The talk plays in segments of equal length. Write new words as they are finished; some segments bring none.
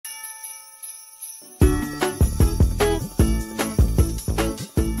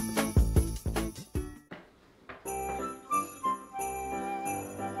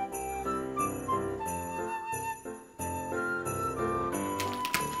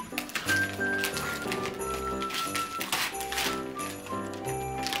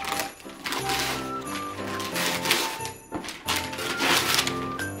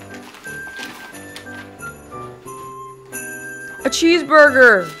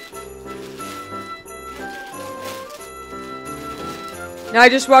cheeseburger. Now I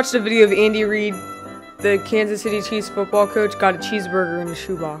just watched a video of Andy Reid, the Kansas City Chiefs football coach, got a cheeseburger in a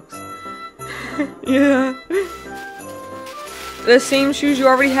shoebox. Yeah. The same shoes you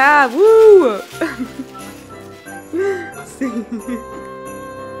already have. Woo!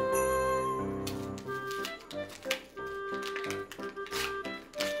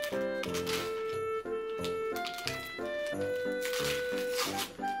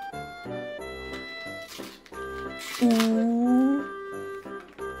 Ooh.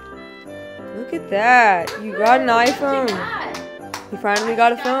 Look at that. You got an iPhone. You finally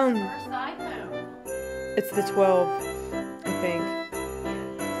got a phone. It's the 12, I think.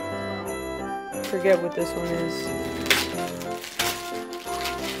 Forget what this one is.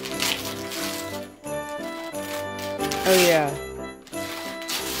 Oh yeah.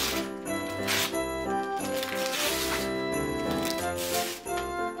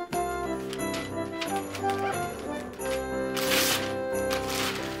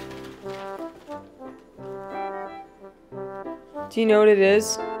 Do you know what it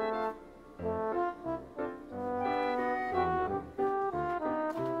is?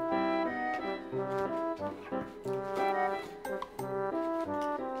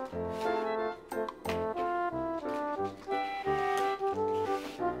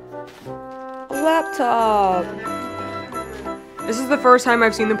 A laptop. This is the first time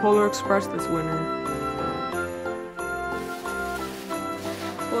I've seen the Polar Express this winter.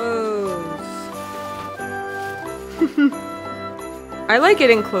 Clothes. I like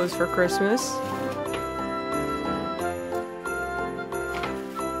getting clothes for Christmas.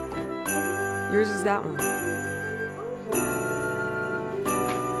 Yours is that one.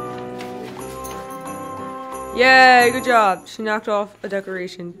 Yay, good job. She knocked off a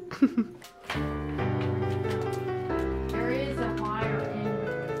decoration. There is a wire in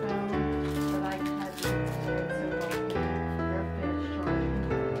your phone that I had to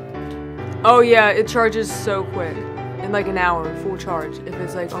charging. Oh yeah, it charges so quick. In like an hour, full charge, if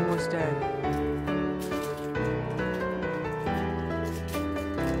it's like almost dead.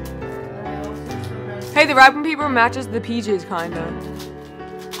 Hey, the wrapping paper matches the PJs kinda.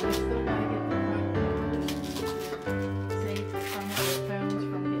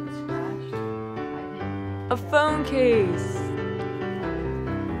 A phone case.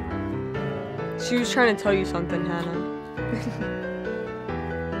 She was trying to tell you something, Hannah.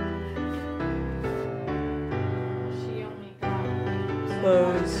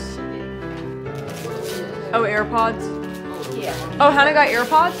 Clothes. Oh, AirPods? Yeah. Oh, Hannah got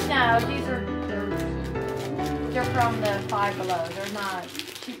AirPods? No, these are, they're from the Five Below. They're not,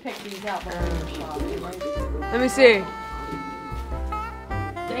 she picked these out when we were shopping. Let me see.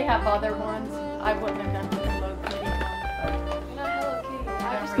 They have other ones. I wouldn't have done the Hello Kitty one, Not Hello Kitty.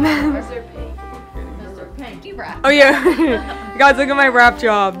 I was Whatever. Where's their pink? because they're pink. You wrap. Oh yeah. Guys, look at my wrap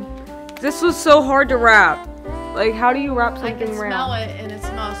job. This was so hard to wrap. Like, how do you wrap I something can smell round? it and it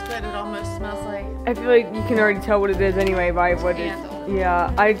smells good. It almost smells like I feel like you can already tell what it is anyway by what it. candle.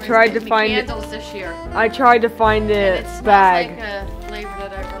 Yeah, I tried to find it. candles this year. I tried to find And it it smells bag. like a flavor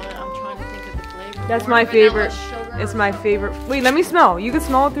that I really, I'm trying to think of the flavor. That's More my vanilla favorite. sugar It's or my something. favorite. Wait, let me smell. You can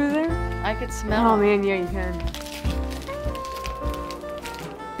smell it through there? I could smell Oh it. man, yeah, you can.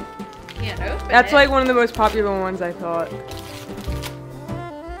 Can't open That's it. like one of the most popular ones, I thought.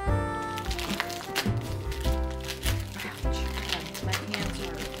 My hands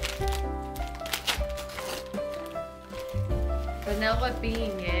hurt. Vanilla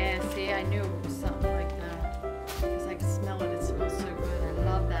bean, yeah. See, I knew it was something like that. Because I can smell it. It smells so good. I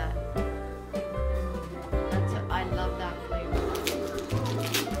love that. I love that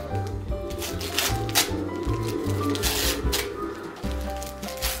flavor.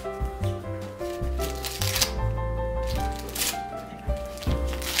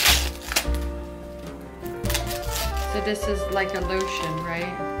 So this is like a lotion, right?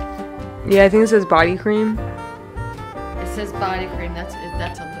 Yeah, I think it says body cream. It says body cream. That's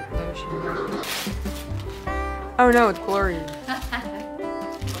a lip lotion, right? Oh no, it's blurry.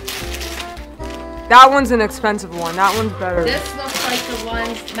 That one's an expensive one. That one's better. This looks like the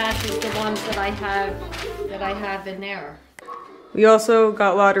ones matches the ones that I have in there. We also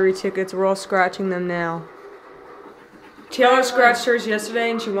got lottery tickets. We're all scratching them now. Taylor scratched hers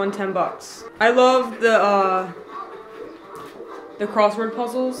yesterday and she won $10. I love the crossword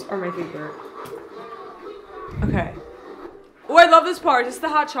puzzles are my favorite. Okay. Oh, I love this part. Is this the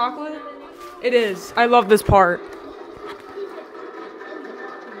hot chocolate? It is. I love this part.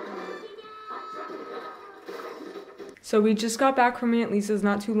 So we just got back from Aunt Lisa's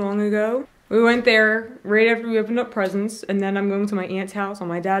not too long ago. We went there right after we opened up presents, and then I'm going to my aunt's house on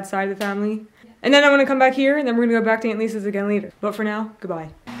my dad's side of the family. And then I'm gonna come back here, and then we're gonna go back to Aunt Lisa's again later. But for now, goodbye.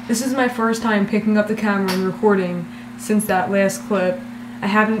 This is my first time picking up the camera and recording since that last clip. I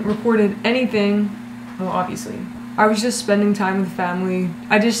haven't recorded anything, well, obviously. I was just spending time with family.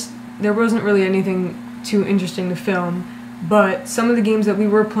 There wasn't really anything too interesting to film, but some of the games that we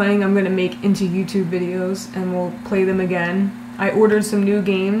were playing I'm gonna make into YouTube videos, and we'll play them again. I ordered some new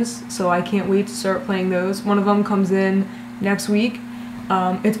games, so I can't wait to start playing those. One of them comes in next week.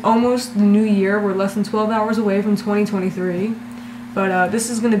 It's almost the new year. We're less than 12 hours away from 2023. But this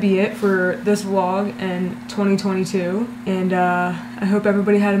is going to be it for this vlog and 2022. And I hope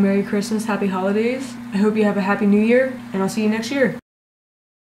everybody had a Merry Christmas, Happy Holidays. I hope you have a Happy New Year, and I'll see you next year.